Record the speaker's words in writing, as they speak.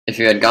if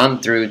you had gone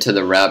through to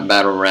the rap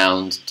battle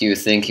round, do you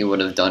think you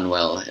would have done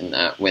well in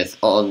that with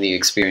all the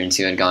experience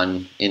you had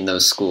gotten in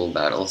those school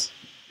battles?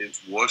 Is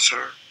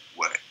water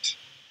wet?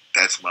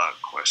 That's my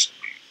question.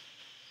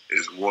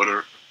 Is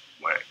water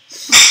wet?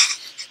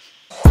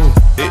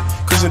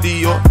 Christian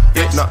Dior,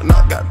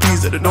 knock, got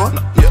peas at the door.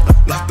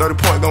 30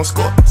 point gon'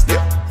 score.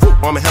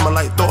 Arm and hammer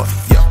like Thor.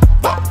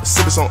 Wow,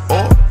 sippin' some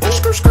oil.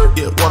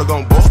 Yeah, water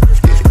gon' boil.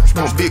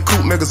 Big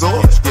coupe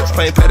Megazord.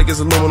 Playing pad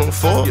against aluminum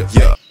foil.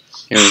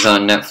 He was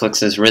on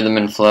Netflix's Rhythm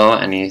and Flow,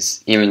 and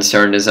he's even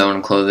started his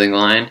own clothing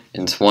line.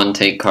 It's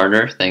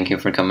OnetakeCarter. Thank you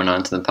for coming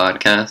on to the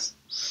podcast.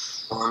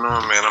 What's going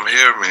on, man? I'm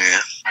here, man.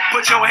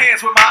 Put your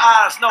hands with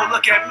my eyes. No,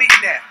 look at me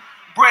now.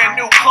 Brand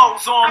new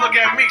clothes on, look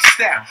at me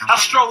step. I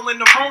stroll in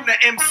the room, the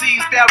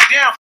MCs bow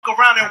down, fuck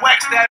around and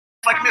wax that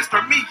like Mr.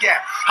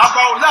 Miyap.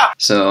 I roll up.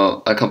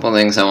 So, a couple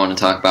things I want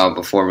to talk about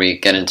before we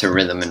get into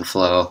Rhythm and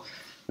Flow.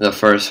 The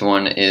first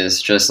one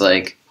is just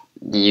like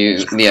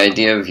the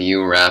idea of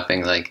you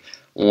rapping. Like,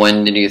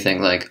 when did you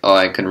think like, oh,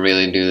 I could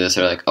really do this,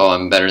 or like, oh,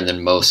 I'm better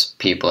than most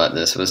people at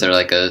this? Was there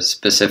like a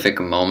specific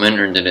moment,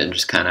 or did it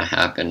just kind of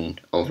happen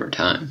over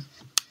time?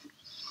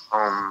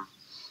 I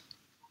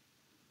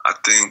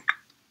think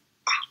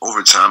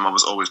over time, I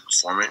was always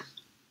performing.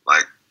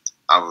 Like,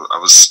 I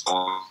was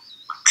all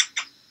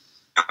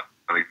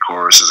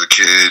chorus as a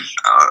kid,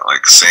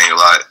 like sang a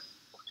lot.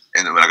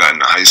 And then when I got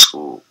into high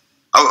school,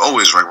 I would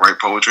always write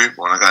poetry. But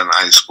when I got into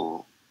high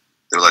school,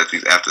 there were like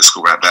these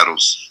after-school rap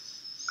battles,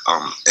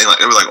 and like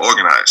they were like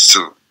organized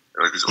too. They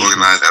were like these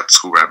organized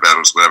after-school rap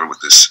battles, whatever,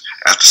 with this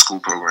after-school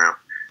program,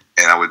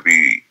 and I would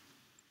be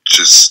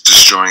just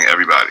destroying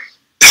everybody.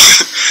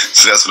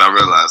 So that's when I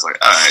realized, like,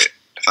 all right,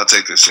 if I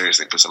take this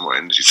seriously and put some more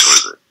energy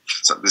towards it,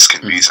 so this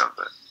can be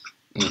something.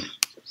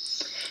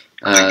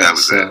 I think that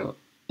was it.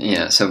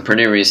 Yeah, so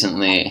pretty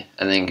recently,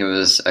 I think it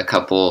was a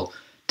couple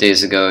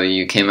days ago,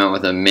 you came out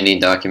with a mini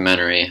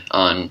documentary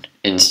on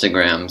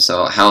Instagram.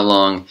 So how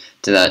long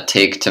did that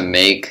take to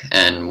make,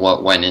 and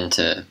what went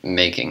into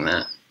making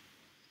that?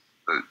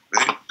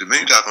 The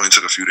mini doc only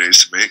took a few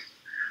days to make.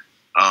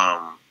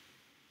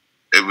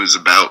 It was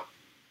about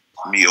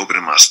me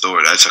opening my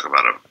store. That took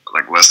about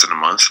less than a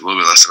month, a little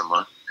bit less than a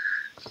month.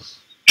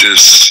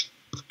 Just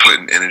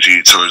putting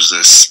energy towards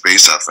this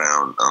space I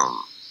found.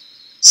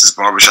 This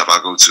barbershop I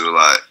go to a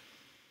lot.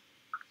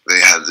 They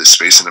had this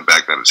space in the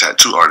back that a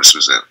tattoo artist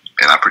was in,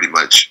 and I'm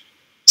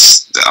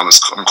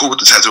cool with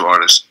the tattoo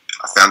artist.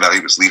 I found out he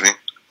was leaving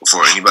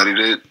before anybody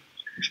did,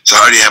 so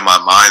I already had my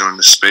mind on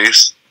this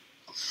space.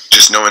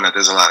 Just knowing that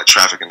there's a lot of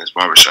traffic in this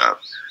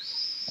barbershop,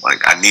 like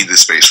I need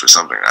this space for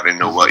something. I didn't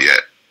know what yet.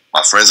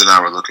 My friends and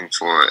I were looking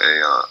for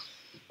a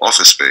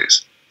office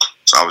space,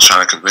 so I was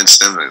trying to convince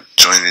them to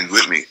join in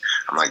with me.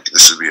 I'm like,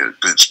 this would be a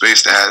good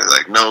space to have. They're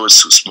like, no,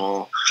 it's too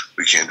small.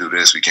 We can't do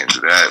this. We can't do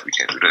that. We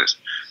can't do this.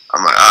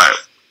 I'm like, all right.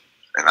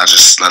 And I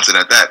just left it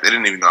at that. They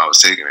didn't even know I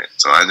was taking it.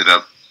 So I ended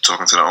up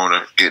talking to the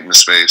owner, getting the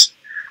space,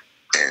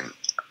 and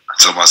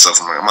I told myself,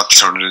 I'm about to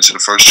turn it into the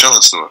first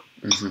chilling store.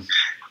 Mm-hmm.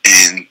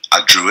 And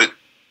I drew it.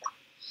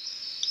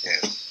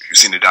 And if you've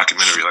seen the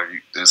documentary,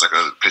 like there's like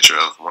a picture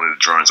of one of the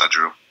drawings I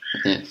drew.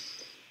 Mm-hmm.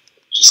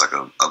 Just like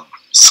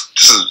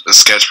a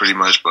sketch pretty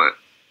much, but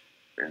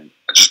and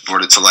I just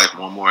brought it to life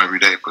more and more every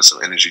day, put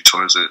some energy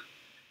towards it,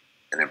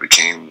 and it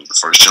became the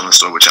first chilling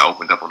store, which I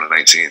opened up on the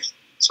 19th,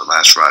 so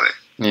last Friday.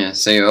 Yeah,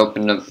 so you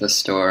opened up the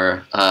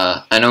store.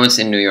 I know it's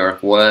in New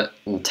York. What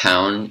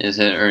town is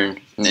it, or in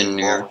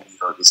New York?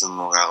 It's in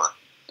Long Island.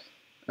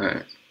 All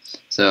right.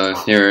 So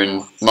if you're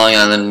in Long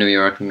Island, New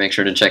York, make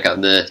sure to check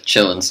out the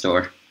Chillin'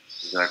 Store.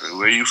 Exactly.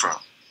 Where are you from?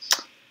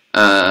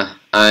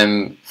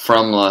 I'm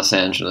from Los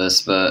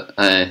Angeles, but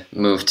I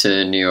moved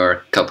to New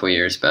York a couple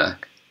years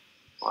back.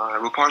 All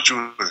right. What part you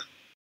in?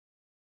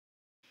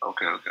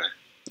 Okay.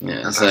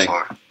 Yeah, That's it's like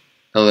far.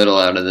 a little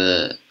out of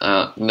the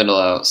little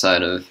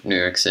outside of New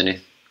York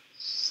City.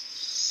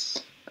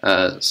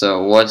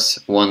 So what's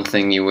one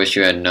thing you wish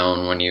you had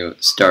known when you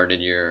started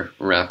your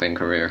rapping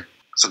career?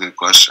 That's a good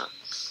question.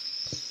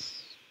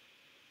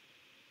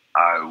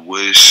 I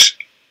wish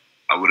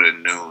I would have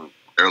known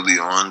early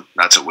on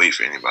not to wait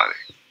for anybody.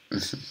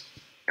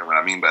 And what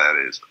I mean by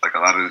that is, like, a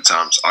lot of the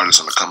times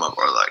artists on the come up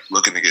are like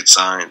looking to get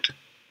signed.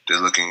 They're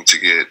looking to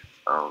get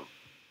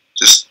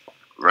just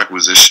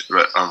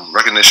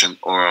recognition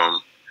or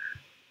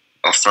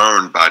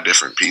affirmed by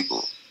different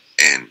people.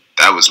 And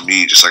that was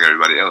me, just like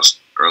everybody else,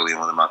 early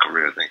on in my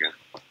career, thinking,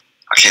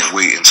 I can't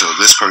wait until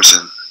this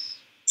person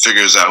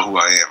figures out who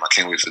I am. I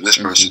can't wait for this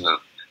person to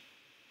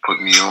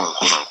put me on,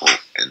 quote unquote.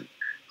 And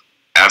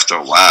after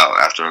a while,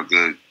 after a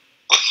good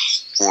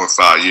 4 or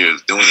 5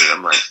 years doing it,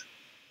 I'm like,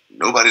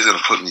 nobody's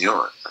gonna put me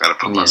on. I gotta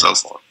put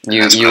myself on.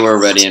 You were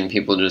ready, and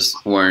people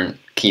just weren't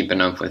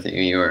keeping up with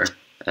you. You were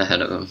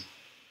ahead of them.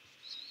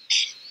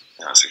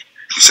 Yeah, I see.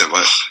 You said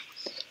what?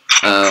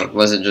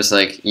 Was it just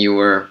like you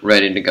were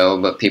ready to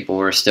go, but people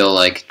were still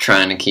like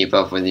trying to keep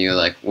up with you,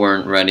 like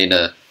weren't ready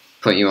to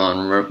put you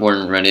on,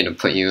 weren't ready to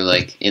put you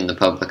like in the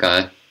public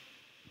eye?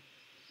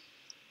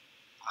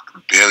 I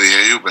can barely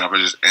hear you, but I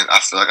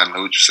feel like I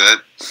know what you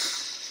said.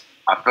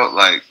 I felt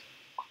like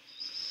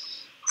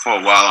for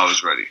a while I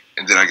was ready,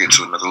 and then I get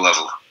to another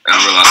level, and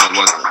I realized I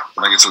wasn't.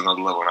 Then I get to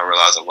another level, and I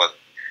realized I wasn't.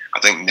 I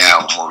think now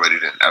I'm more ready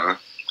than ever.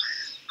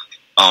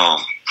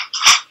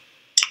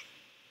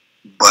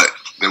 But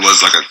there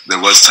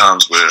was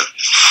times where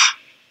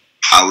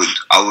my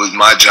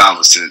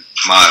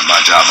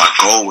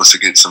goal was to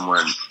get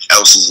someone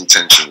else's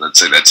attention, let's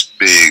say that's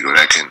big or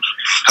that can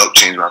help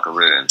change my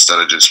career, instead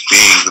of just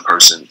being the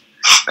person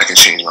that can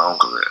change my own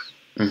career.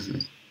 Mm-hmm.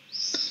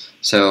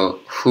 So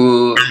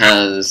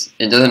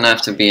it doesn't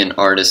have to be an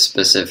artist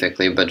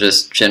specifically, but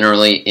just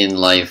generally in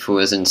life, who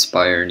has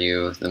inspired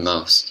you the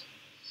most?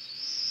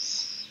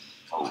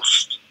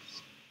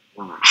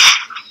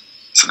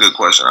 It's a good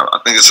question. I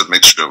think it's a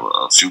mixture of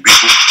a few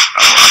people.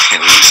 I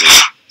can't really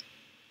say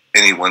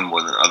anyone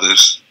more than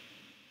others.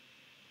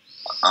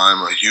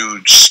 I'm a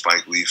huge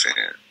Spike Lee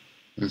fan,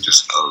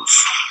 just of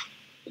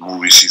the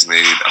movies he's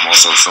made. I'm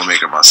also a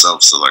filmmaker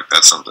myself, so like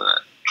that's someone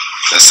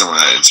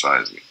that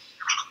inspires me.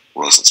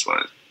 Who else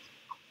inspires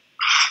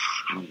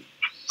me?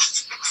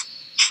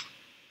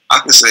 I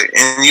can say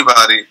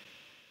anybody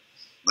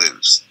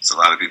lives. There's a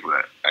lot of people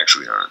that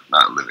actually are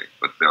not living,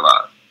 but they're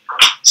alive.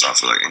 So I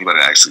feel like anybody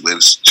that actually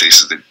lives,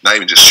 not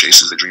even just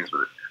chases their dreams,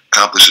 but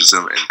accomplishes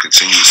them and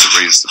continues to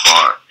raise the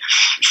bar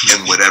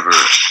in whatever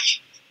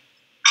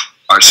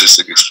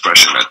artistic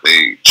expression that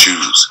they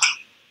choose.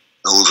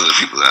 Those are the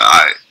people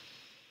that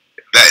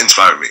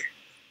inspire me.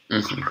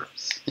 Mm-hmm.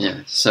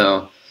 Yeah,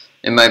 so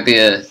it might be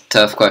a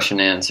tough question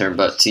to answer,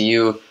 but to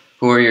you,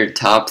 who are your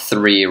top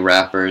 3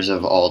 rappers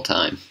of all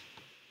time?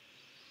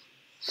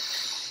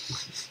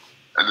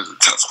 That is a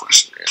tough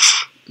question to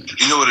answer.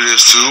 You know what it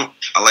is, too?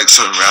 I like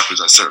certain rappers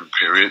at certain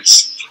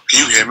periods. Can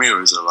you hear me,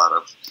 or is there a lot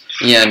of...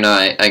 Yeah, no,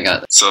 I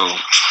got it. So,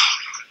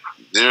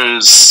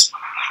 there's...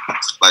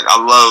 Like, I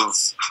love...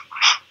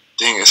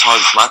 Dang, it's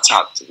hard. My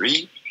top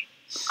 3?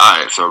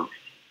 Alright, so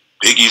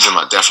Biggie's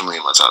definitely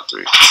in my top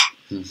 3.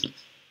 Mm-hmm.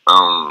 I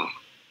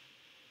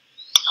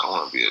don't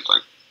want to be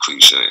like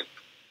cliche,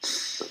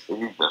 but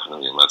Biggie's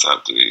definitely in my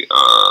top 3.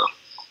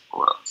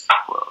 Who else?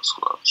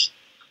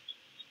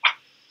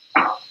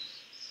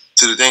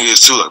 So the thing is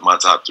too, like my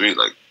top 3,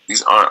 like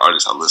these aren't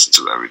artists I listen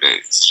to every day.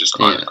 It's just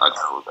artists I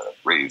know that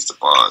raise the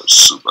bar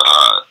super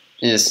high.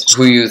 Is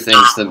who you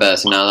think's the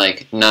best,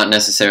 not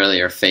necessarily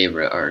your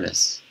favorite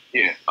artist.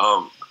 Yeah.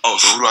 So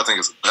who do I think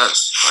is the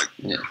best? Like,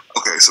 yeah.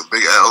 Okay, so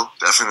Big L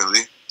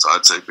definitely. So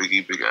I'd say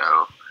Biggie, Big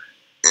L,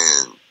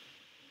 and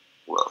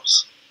who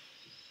else?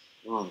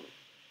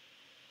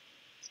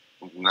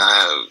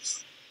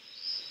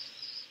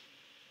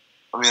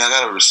 I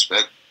gotta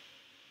respect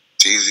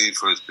Jay-Z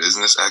for his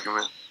business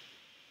acumen.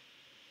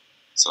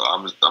 So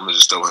I'm gonna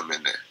just throw him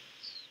in there.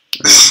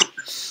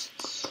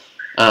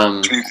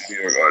 New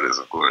York artist,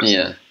 of course.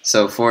 Yeah.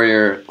 So for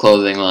your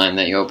clothing line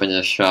that you opened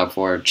a shop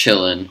for,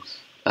 Chillin',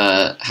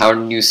 how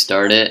did you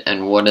start it,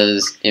 and what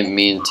does it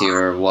mean to you,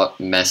 or what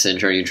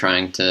message are you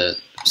trying to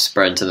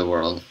spread to the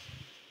world?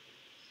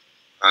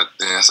 Yeah,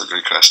 that's a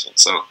great question.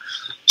 So,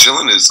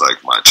 Chillin' is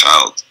like my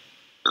child.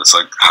 It's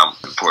like how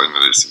important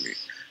it is to me.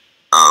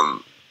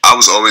 I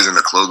was always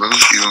into clothing,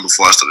 even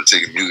before I started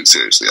taking music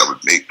seriously. I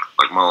would make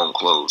like my own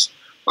clothes.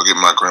 I'll get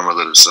my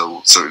grandmother to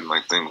sew certain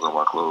like things on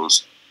my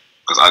clothes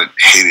because I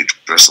hated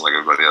dressing like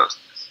everybody else.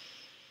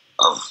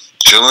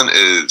 Chillin'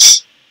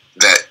 is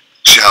that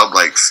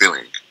childlike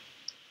feeling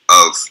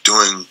of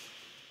doing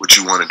what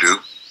you want to do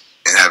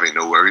and having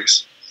no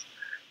worries.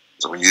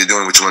 So when you're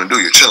doing what you want to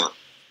do, you're chilling.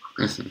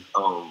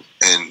 Mm-hmm.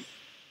 And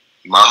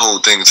my whole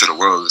thing to the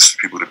world is for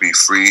people to be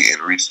free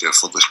and reach their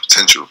fullest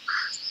potential.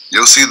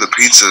 You'll see the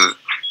pizza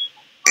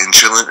and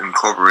Chillin'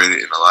 incorporated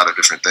in a lot of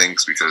different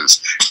things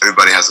because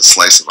everybody has a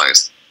slice in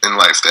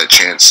life, that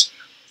chance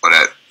or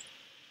that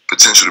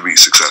potential to be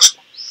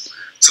successful.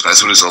 So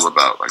that's what it's all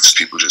about. Like just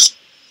people just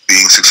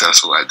being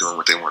successful at doing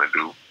what they want to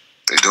do.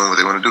 They're doing what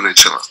they want to do. They're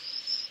chilling.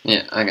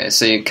 Yeah. Okay.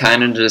 So you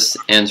kind of just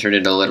answered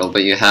it a little,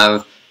 but you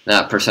have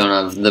that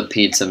persona of the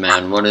pizza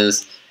man. What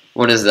is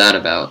that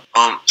about?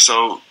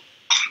 So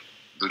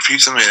the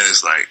pizza man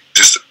is like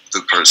just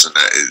the person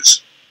that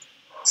is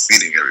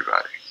feeding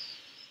everybody.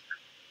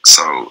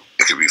 So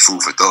it could be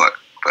food for thought,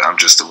 but I'm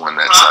just the one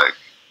that's like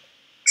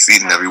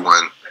feeding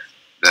everyone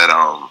that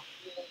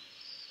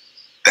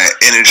that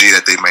energy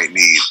that they might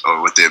need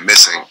or what they're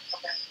missing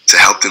to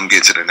help them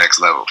get to the next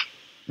level.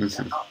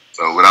 Mm-hmm.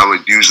 So what I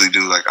would usually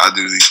do, like I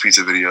do these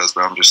pizza videos,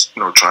 but I'm just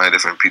trying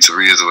different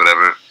pizzerias or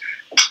whatever,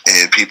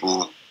 and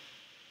people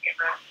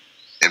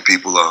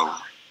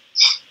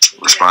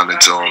responding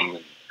to them,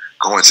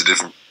 going to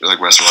different like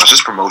restaurants,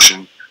 just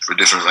promotion for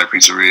different like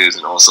pizzerias,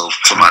 and also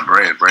for my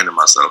branding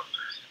myself.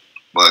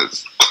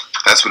 But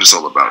that's what it's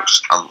all about.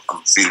 I'm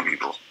feeding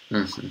people.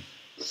 Mm-hmm.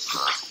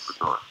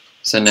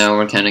 So now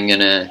we're kind of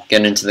gonna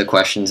get into the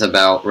questions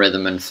about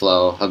rhythm and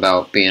flow,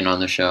 about being on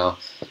the show.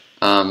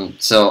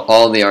 So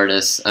all the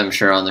artists, I'm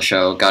sure, on the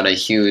show got a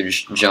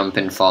huge jump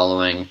in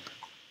following,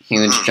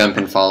 huge jump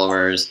in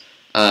followers.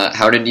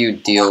 How did you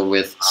deal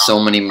with so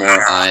many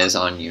more eyes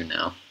on you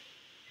now?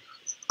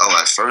 Oh,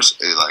 at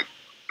first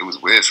it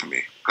was weird for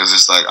me because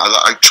it's like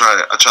I try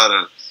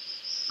to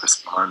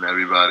respond to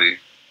everybody.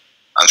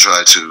 I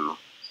try to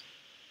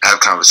have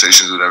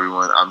conversations with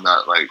everyone. I'm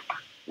not like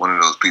one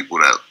of those people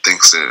that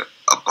thinks they're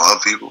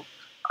above people.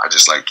 I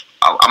just like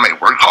I may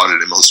work harder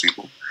than most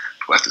people,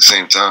 but at the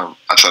same time,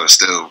 I try to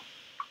still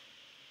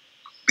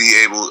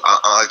be able.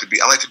 I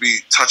like to be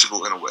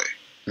touchable in a way.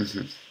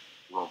 Mm-hmm.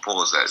 We'll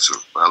pause that too.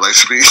 But I like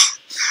to be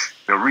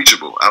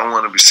reachable. I don't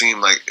want to be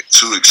seen like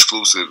too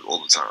exclusive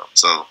all the time.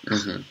 So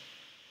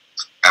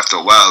after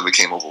a while, it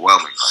became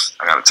overwhelming.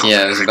 I gotta tell.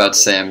 Yeah, I was about to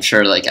say. I'm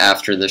sure like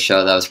after the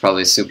show, that was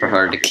probably super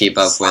hard to keep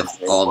up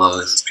with all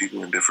those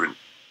people in different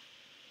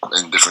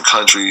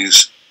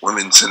countries.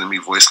 Women sending me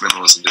voice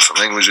memos in different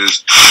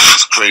languages.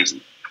 It's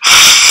crazy.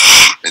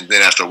 And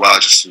then after a while, I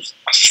just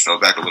fell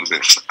back a little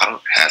bit. I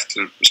don't have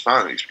to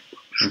respond to these people.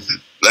 Mm-hmm.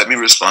 Let me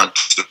respond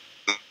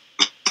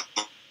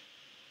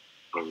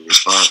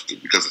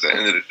because at the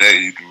end of the day,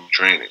 you can be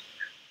draining.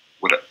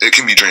 It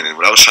can be draining.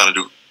 What I was trying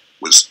to do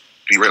was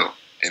be real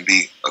and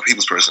be a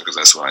people's person because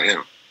that's who I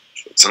am.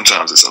 But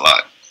sometimes it's a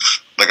lot.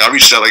 Like I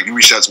reached out, like you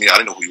reached out to me. I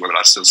didn't know who you were, but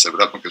I still set it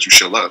up because you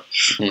show love.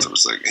 So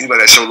it's like anybody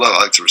that show love,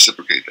 I like to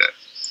reciprocate that.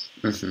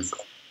 So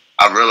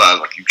I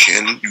realized like you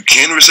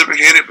can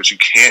reciprocate it, but you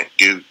can't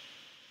give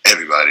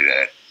everybody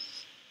that.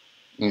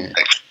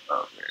 Extra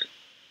love, man.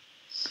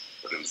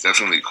 But it was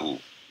definitely cool.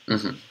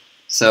 Mm-hmm.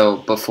 So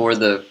before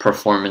the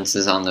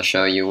performances on the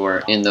show, you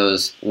were in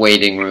those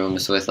waiting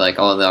rooms with like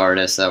all the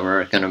artists that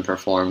were going to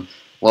perform.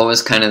 What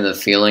was kind of the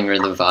feeling or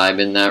the vibe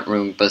in that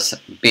room, but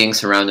being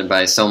surrounded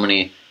by so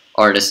many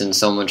artists and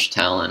so much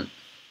talent?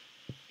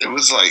 It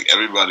was like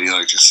everybody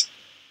like just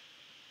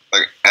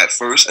like at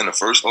first in the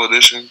first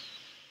audition,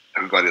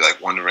 everybody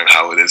like wondering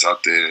how it is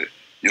out there.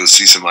 You'll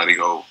see somebody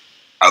go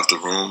out the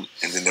room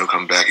and then they'll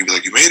come back and be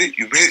like, "You made it!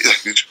 You made it!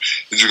 Like,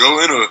 did you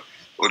go in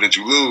or did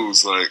you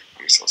lose?" Like,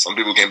 so some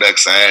people came back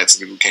sad,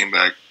 some people came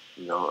back,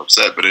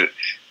 upset. But it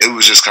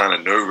was just kind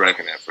of nerve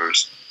wracking at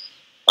first,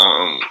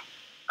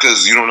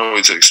 because you don't know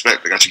what to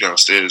expect. They got you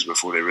downstairs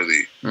before they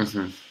really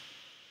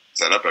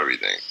set up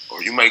everything,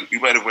 or you might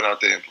have went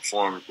out there and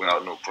performed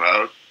without no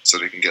crowd, so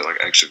they can get like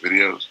extra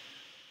videos.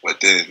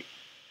 But then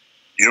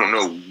you don't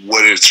know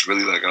what it's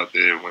really like out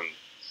there when.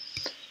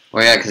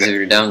 Well, yeah, because if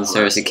you're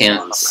downstairs, you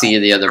can't see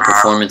the other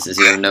performances.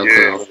 You have no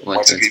clue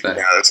what to expect.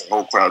 There's a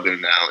whole crowd there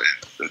now,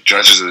 and the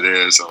judges are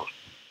there, so.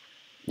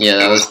 Yeah,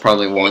 that was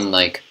probably one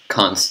like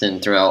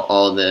constant throughout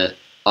all the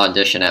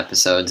audition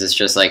episodes. It's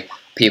just like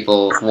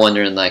people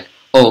wondering like,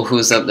 "Oh,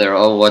 who's up there?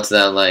 Oh, what's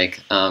that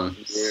like?"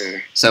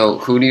 So,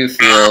 who do you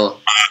feel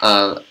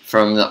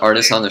from the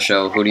artists on the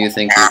show? Who do you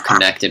think you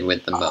connected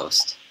with the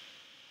most?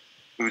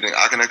 Who do you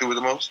think I connected with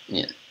the most?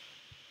 Yeah.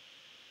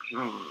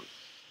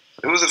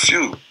 It was a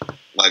few.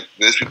 Like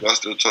there's people I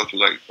still talk to.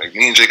 Like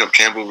me and Jacob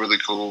Campbell really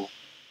cool.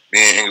 Me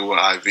and Inglewood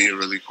IV are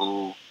really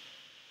cool.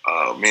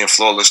 Me and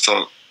Flawless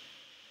talk.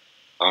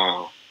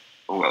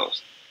 Who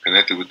else?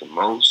 Connected with the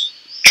most?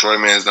 Troy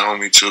Man's the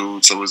homie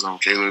too. So was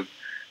Caleb.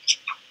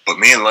 But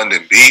me and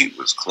London B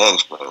was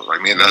close.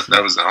 Like me and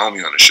that was the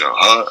homie on the show.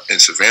 Her and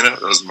Savannah,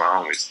 those are my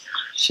homies.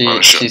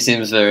 She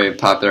seems very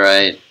popular.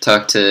 I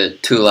talked to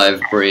 2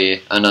 Live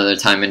Bree another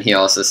time, and he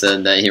also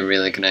said that he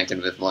really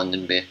connected with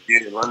London B. Yeah,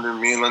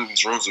 me and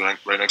London's rooms are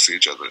right next to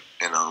each other.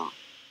 And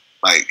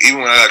like even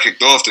when I got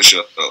kicked off the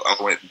show, I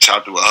went and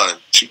chopped it with her, and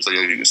she was like,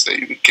 "Yo, you can stay,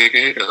 you can kick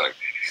it." Like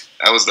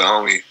that was the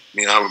homie.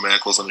 Me and her were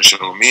mad close on the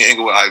show. Me and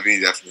Inglewood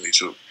IV definitely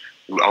too.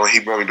 He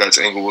brought me back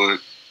to Inglewood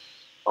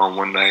on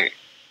one night,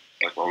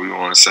 like while we were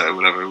on set or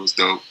whatever. It was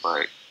dope.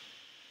 Like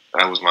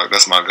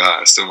that's my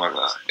guy, still my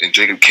guy. And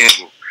Jacob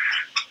Campbell.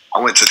 I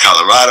went to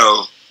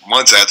Colorado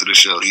months after the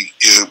show. He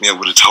hooked me up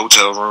with his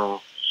hotel room,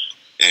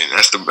 and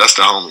that's the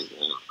homie,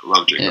 man. I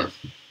love Jacob.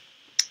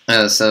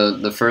 Yeah. So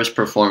the first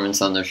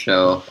performance on the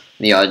show,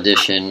 the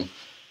audition,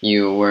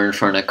 you were in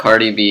front of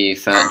Cardi B,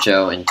 Fat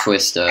Joe, and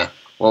Twista.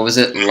 What was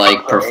it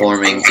like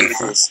performing in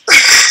front?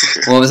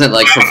 What was it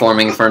like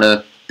performing in front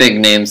of big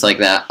names like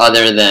that,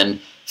 other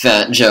than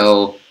Fat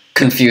Joe,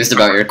 confused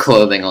about your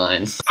clothing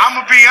line? I'm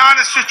gonna be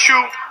honest with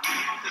you.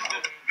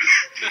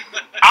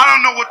 I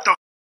don't know what the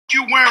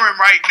you wearing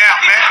right now,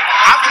 man.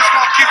 I'm just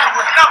gonna keep it.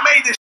 I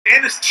made this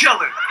and it's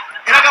chilling,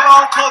 and I got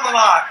my own clothing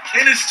line,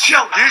 and it's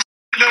chilling. This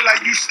look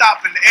like you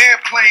stopping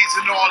airplanes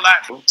and all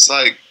that. It's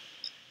like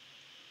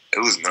it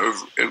was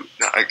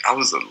I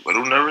was a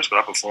little nervous, but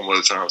I perform all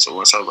the time. So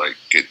once I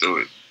get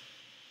through it,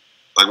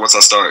 like once I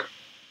start,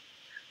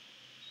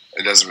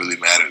 it doesn't really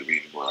matter to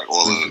me anymore. Like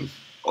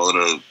all of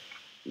the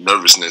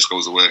nervousness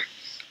goes away.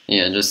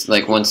 Yeah, just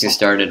like once you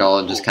start, it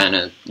all just kind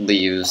of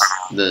leaves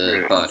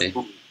the body.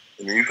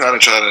 And then you kind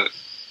of try to,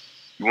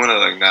 you want to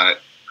like not,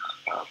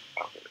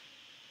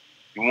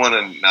 you want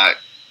to not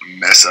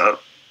mess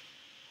up.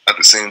 At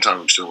the same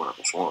time, you still want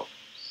to perform.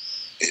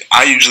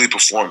 I usually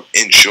perform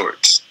in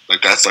shorts.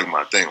 Like that's like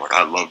my thing. Like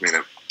I love being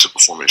able to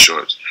perform in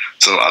shorts.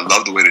 So I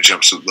love the way the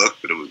jumpsuit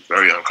looked, but it was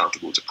very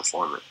uncomfortable to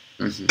perform it.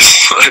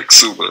 Mm-hmm. Like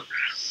super.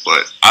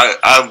 But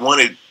I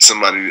wanted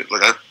somebody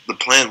the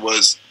plan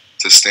was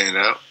to stand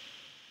out.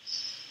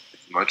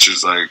 As much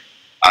as like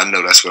I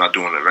know that's what I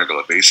do on a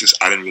regular basis.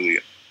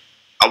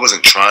 I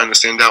wasn't trying to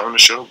stand out on the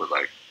show, but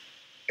like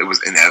it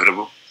was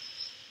inevitable.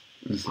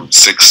 I'm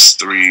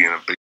 6'3" in a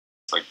big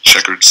like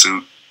checkered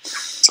suit,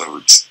 so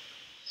it's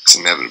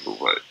inevitable.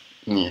 But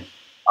Yeah.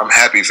 I'm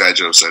happy Fat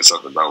Joe said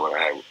something about what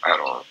I had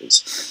on,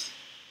 because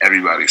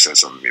everybody said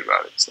something to me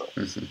about it. So.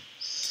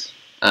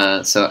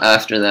 So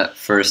after that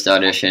first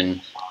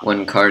audition,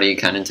 when Cardi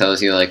kind of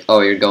tells you like,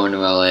 "Oh, you're going to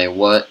LA,"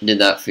 what did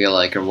that feel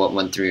like, or what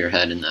went through your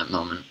head in that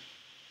moment?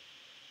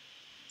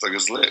 It's like,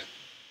 it's lit.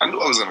 I knew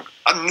I was gonna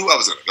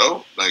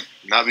go. Like,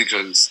 not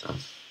because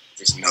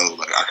just no,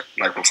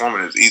 like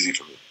performing is easy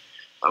for me.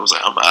 I was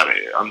like, I'm out of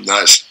here. I'm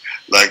not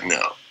like,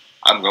 no,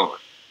 I'm going.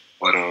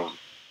 But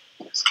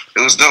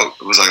it was dope.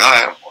 It was like, all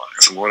right,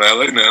 I'm going to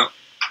LA now.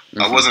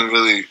 Mm-hmm. I wasn't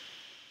really.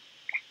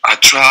 I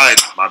tried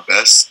my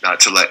best not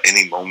to let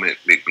any moment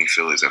make me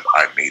feel as if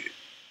I made it,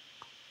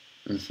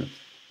 Mm-hmm.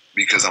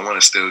 because I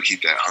want to still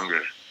keep that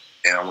hunger,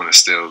 and I want to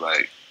still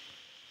like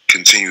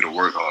continue to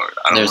work hard.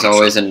 There's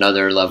always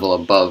another level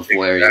above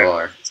where you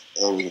are.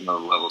 Always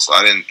another level. So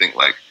I didn't think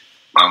like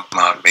my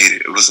mom made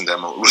it. It wasn't that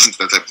moment. It wasn't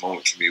that type of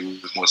moment for me.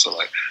 It was more so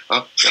like,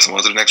 oh, guess I'm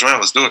on to the next round.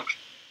 Let's do it.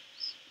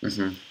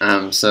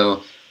 Mm-hmm.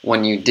 So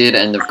when you did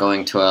end up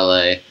going to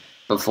LA,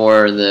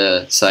 before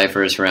the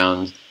Cyphers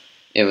round,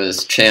 it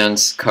was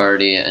Chance,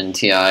 Cardi, and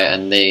T.I.,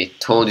 and they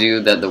told you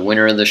that the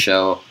winner of the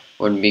show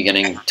would be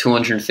getting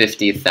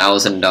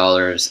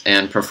 $250,000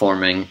 and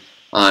performing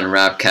on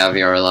Rap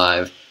Caviar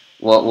Live.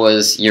 What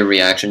was your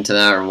reaction to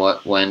that, or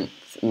what were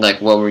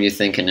you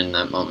thinking in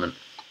that moment?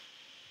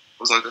 I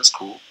was like, that's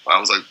cool. I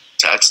was like,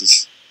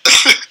 taxes.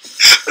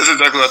 That's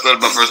exactly what I thought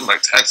about first. I'm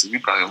like, taxes, we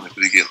probably only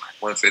really get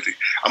like $150.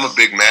 I'm a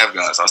big math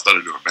guy, so I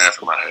started doing math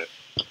in my head.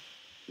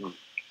 If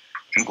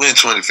you win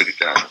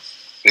 $250,000,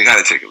 they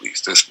got to take at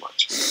least this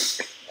much.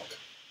 Is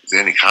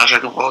there any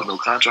contract involved? No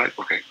contract?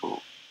 Okay,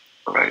 cool.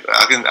 All right,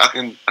 I can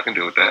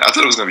deal with that. I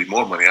thought it was gonna be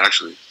more money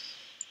actually,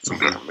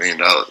 something like $1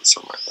 million or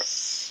something like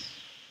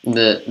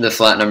that. The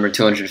flat number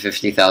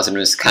 250,000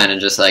 was kind of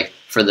just like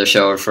for the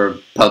show or for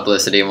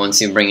publicity.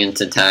 Once you bring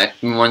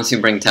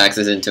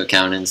taxes into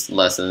account, it's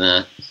less than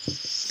that.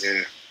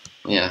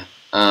 Yeah.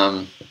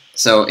 Yeah.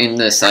 So in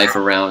the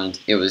Cypher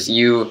round, it was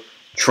you,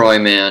 Troy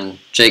Man,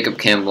 Jacob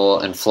Campbell,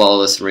 and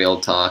Flawless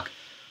Real Talk.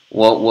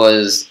 What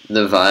was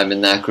the vibe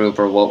in that group,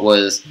 or what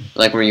was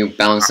like? Were you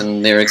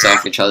bouncing lyrics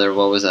off each other?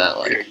 What was that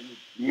like?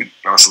 We were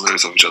bouncing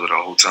lyrics off each other the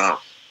whole time.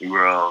 We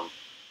were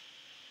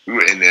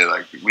in there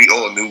like we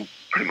all knew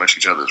pretty much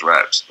each other's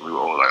raps. We were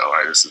all like, all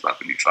right, this is about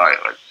to be fire.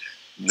 Like,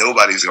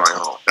 nobody's going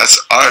home. That's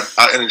our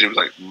energy was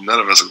like, none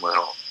of us are going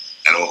home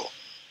at all.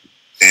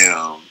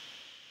 And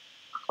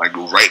like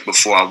right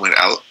before I went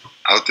out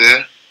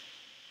there,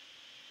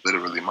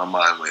 literally my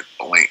mind went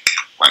blank.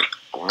 Like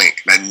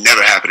blank. That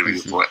never happened to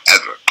me before,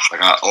 ever.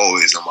 Like, I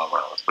always know my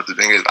mind. But the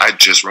thing is, I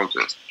just wrote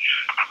this.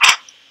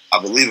 I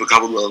believe a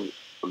couple of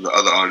the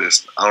other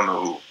artists, I don't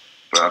know who,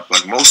 but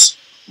like most,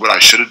 what I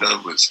should have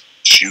done was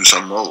just use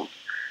something old.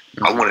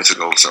 I wanted to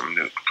go with something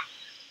new.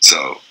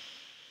 So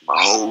my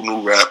whole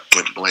new rap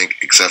went blank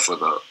except for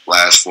the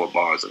last 4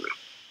 bars of it.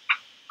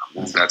 I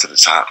moved that to the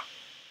top.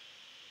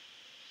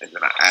 And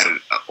then I added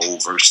an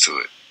old verse to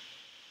it.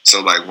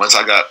 So like once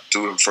I got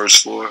through the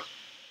first 4,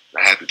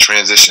 I had to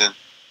transition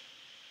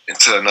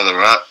into another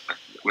rap,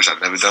 which I've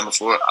never done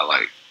before. I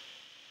like,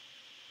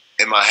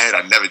 in my head,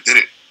 I never did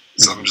it.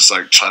 So I'm just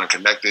like trying to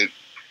connect it,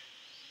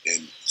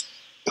 and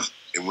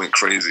it went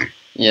crazy.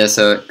 Yeah,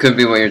 so it could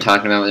be what you're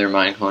talking about with your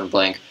mind going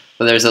blank.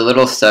 But there's a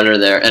little stutter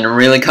there, and it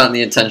really caught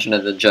the attention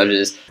of the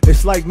judges.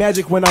 It's like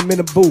magic when I'm in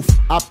a booth.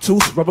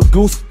 Obtuse, rubber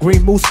goose,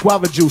 green moose,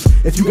 guava juice.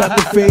 If you got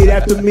the fade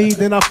after me,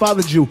 then I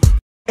followed you.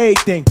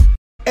 Everything.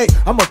 Hey,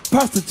 I'm a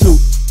prostitute.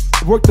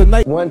 Work the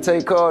night.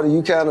 OnetakeCarter,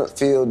 you kind of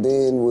filled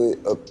in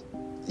with a...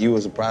 You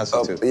was a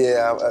prostitute.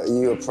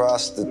 You a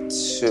prostitute.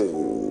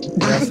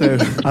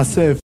 I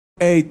said,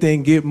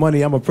 everything, get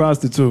money, I'm a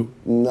prostitute.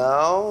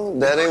 No,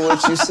 that ain't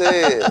what you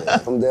said.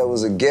 There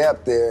was a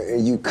gap there,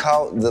 and you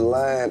caught the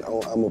line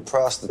on I'm a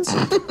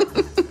prostitute.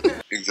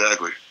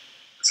 Exactly.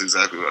 That's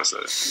exactly what I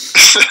said.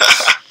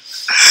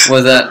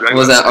 Was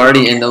that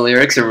already in the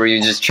lyrics, or were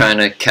you just trying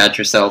to catch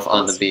yourself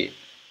on the beat?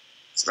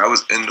 So that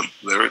was in the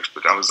lyrics,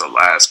 but that was the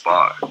last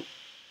bar.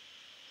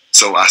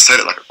 So I said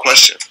it like a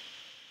question.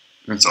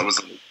 Mm-hmm. So I was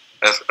like,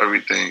 F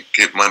everything,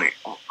 get money,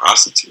 I'm a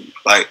prostitute.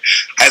 Like,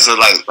 as a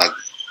I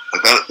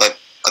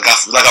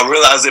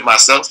realized it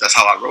myself. That's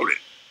how I wrote it.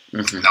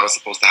 Mm-hmm. That was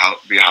supposed to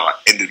be how I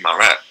ended my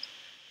rap.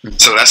 Mm-hmm.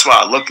 So that's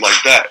why I looked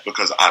like that,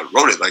 because I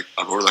wrote it like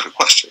a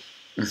question.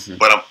 Mm-hmm.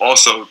 But I'm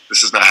also,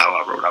 this is not how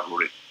I wrote it. I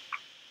wrote it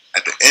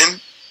at the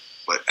end,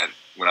 but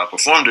when I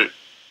performed it,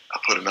 I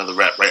put another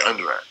rap right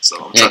under that.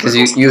 So yeah, because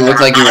you looked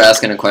like you were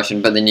asking a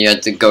question, but then you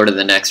had to go to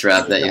the next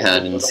rap that you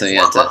had, and so you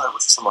had to. It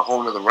was from a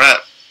whole other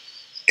rap,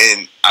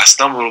 and I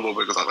stumbled a little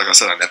bit because, like I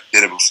said, I never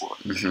did it before.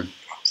 Mm-hmm.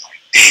 I was like,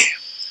 damn.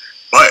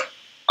 But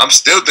I'm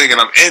still thinking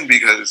I'm in,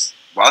 because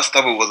my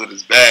stumble wasn't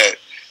as bad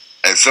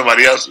as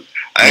somebody else's.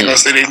 I ain't gonna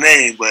say their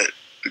name, but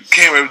the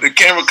camera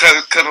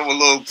cut them a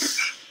little.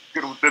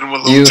 Did them a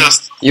little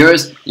justice.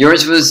 Yours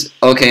was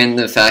okay in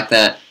the fact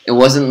that it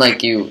wasn't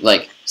like you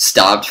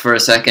stopped for a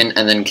second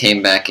and then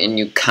came back, and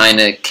you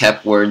kind of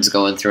kept words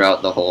going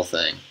throughout the whole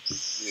thing.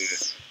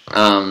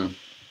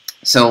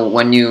 So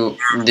when you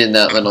did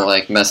that little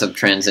like mess up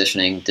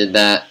transitioning,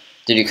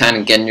 did you kind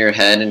of get in your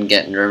head and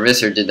get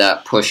nervous, or did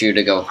that push you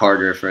to go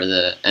harder for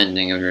the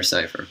ending of your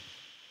cipher?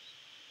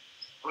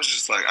 I was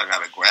just like, I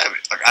gotta grab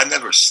it. Like I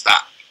never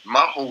stopped.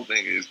 My whole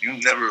thing is you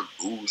never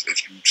lose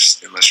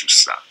unless you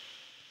stop.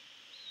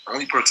 The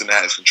only person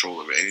that has control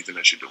over anything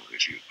that you're doing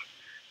is you.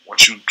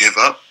 Once you give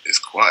up, it's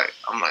quiet.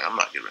 I'm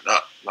not giving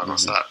up. I'm not gonna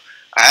stop.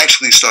 I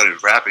actually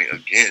started rapping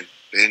again.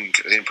 They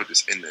didn't put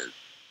this in the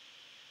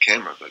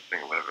camera, but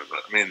thing or whatever.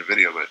 But I mean, in the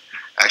video. But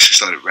I actually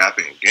started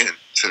rapping again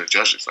to the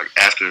judges. Like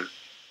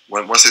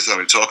once they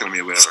started talking to me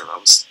or whatever, I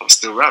was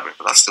still rapping,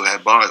 but I still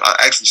had bars. I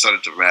actually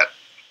started to rap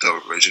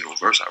the original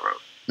verse I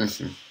wrote. I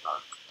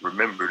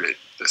remembered it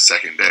the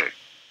second day.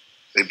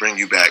 They bring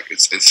you back.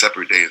 It's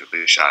separate days that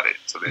they shot it,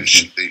 so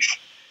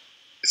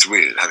it's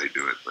weird how they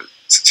do it, but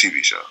it's a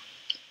TV show.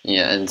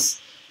 Yeah,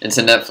 it's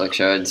a Netflix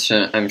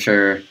show. I'm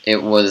sure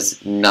it was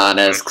not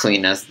as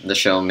clean as the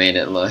show made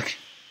it look.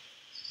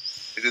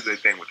 They did their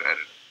thing with the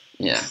editing.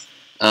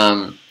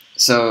 Yeah.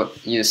 So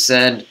you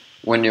said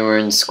when you were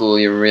in school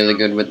you were really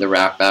good with the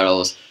rap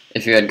battles.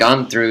 If you had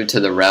gone through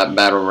to the rap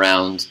battle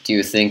round, do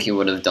you think you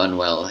would have done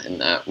well in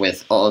that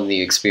with all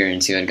the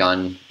experience you had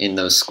gotten in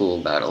those school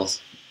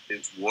battles?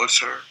 Is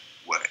water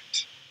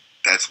wet?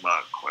 That's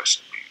my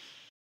question to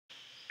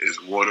you. Is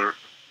water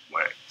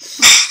wet?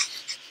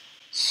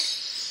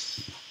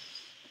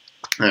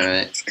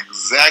 Alright. That's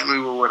exactly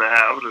what would have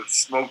happened. I would have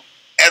smoked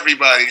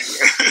everybody.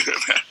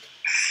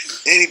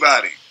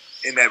 Anybody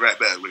in that rap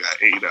battle would have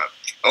got ate up.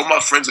 All my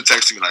friends are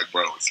texting me like,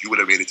 bro, if you would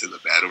have made it to the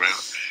battle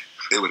round,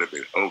 it would have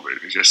been over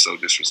because you're so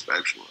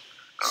disrespectful.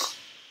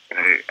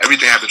 Hey,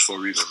 everything happens for a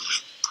reason.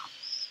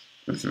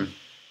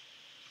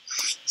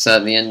 So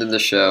at the end of the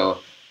show,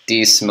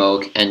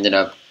 D-Smoke ended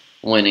up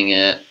winning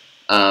it.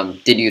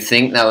 Did you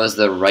think that was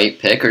the right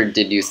pick, or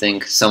did you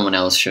think someone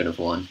else should have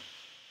won?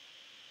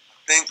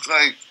 I think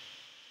like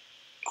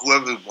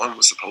whoever won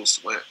was supposed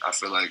to win. I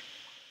feel like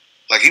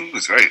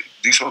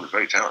D-Smoke was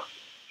very talented.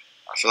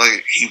 I feel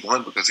like he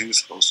won because he was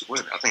supposed to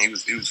win. I think he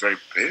was very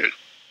prepared.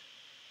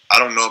 I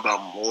don't know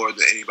about more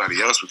than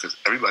anybody else because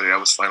everybody that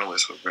was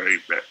finalists were very,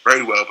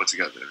 very well put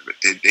together.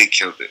 They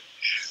killed it.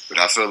 But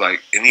I feel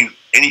like any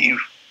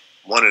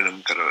one of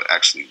them could have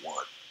actually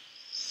won.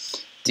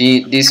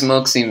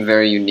 D-Smoke seemed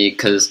very unique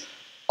because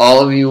all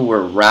of you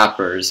were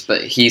rappers,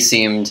 but he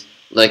seemed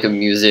like a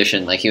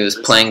musician. Like he was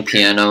playing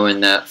piano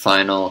in that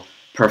final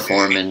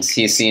performance.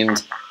 He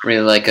seemed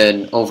really like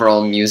an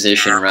overall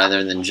musician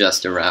rather than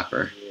just a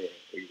rapper. Yeah,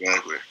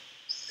 exactly.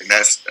 And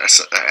that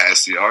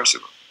adds to the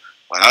arsenal.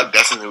 Like, I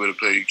definitely would have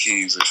played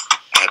keys if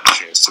I had the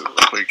chance to.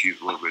 I played keys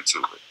a little bit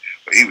too, but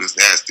he was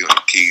nasty on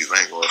the keys.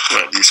 I ain't going to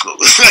front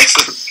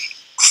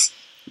these.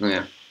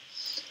 Yeah.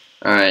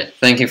 All right.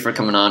 Thank you for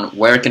coming on.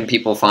 Where can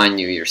people find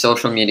you? Your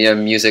social media,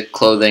 music,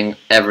 clothing,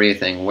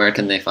 everything. Where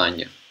can they find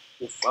you?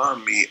 You'll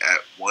find me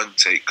at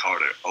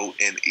OnetakeCarter.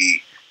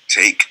 O-N-E,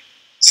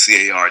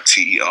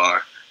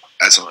 Carter.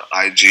 That's on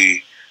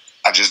IG.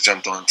 I just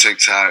jumped on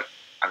TikTok.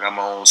 I got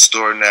my own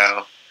store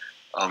now.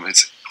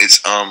 It's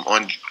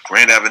on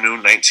Grand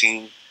Avenue,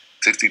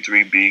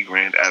 1963B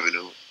Grand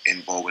Avenue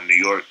in Baldwin, New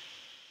York.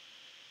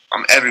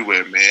 I'm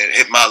everywhere, man.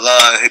 Hit my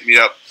line, hit me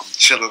up. I'm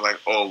chilling like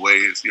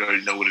always. You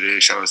already know what it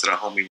is. Shout out to the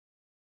homie.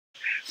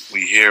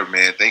 We here,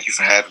 man. Thank you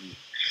for having me.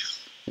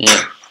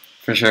 Yeah,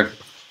 for sure.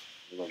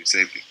 Love you,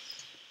 safety.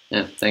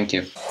 Yeah, thank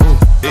you.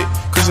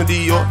 Christian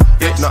Dior,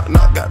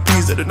 knock, got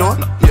peas at the door.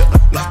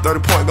 30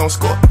 point gon'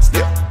 score.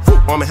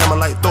 Arm and hammer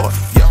like Thor.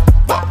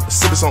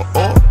 Sippin' on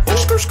oil.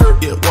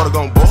 Yeah, water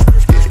gon' boil.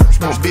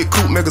 Big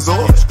coupe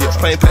Megazord.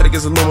 Plain paddock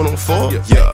is aluminum foil.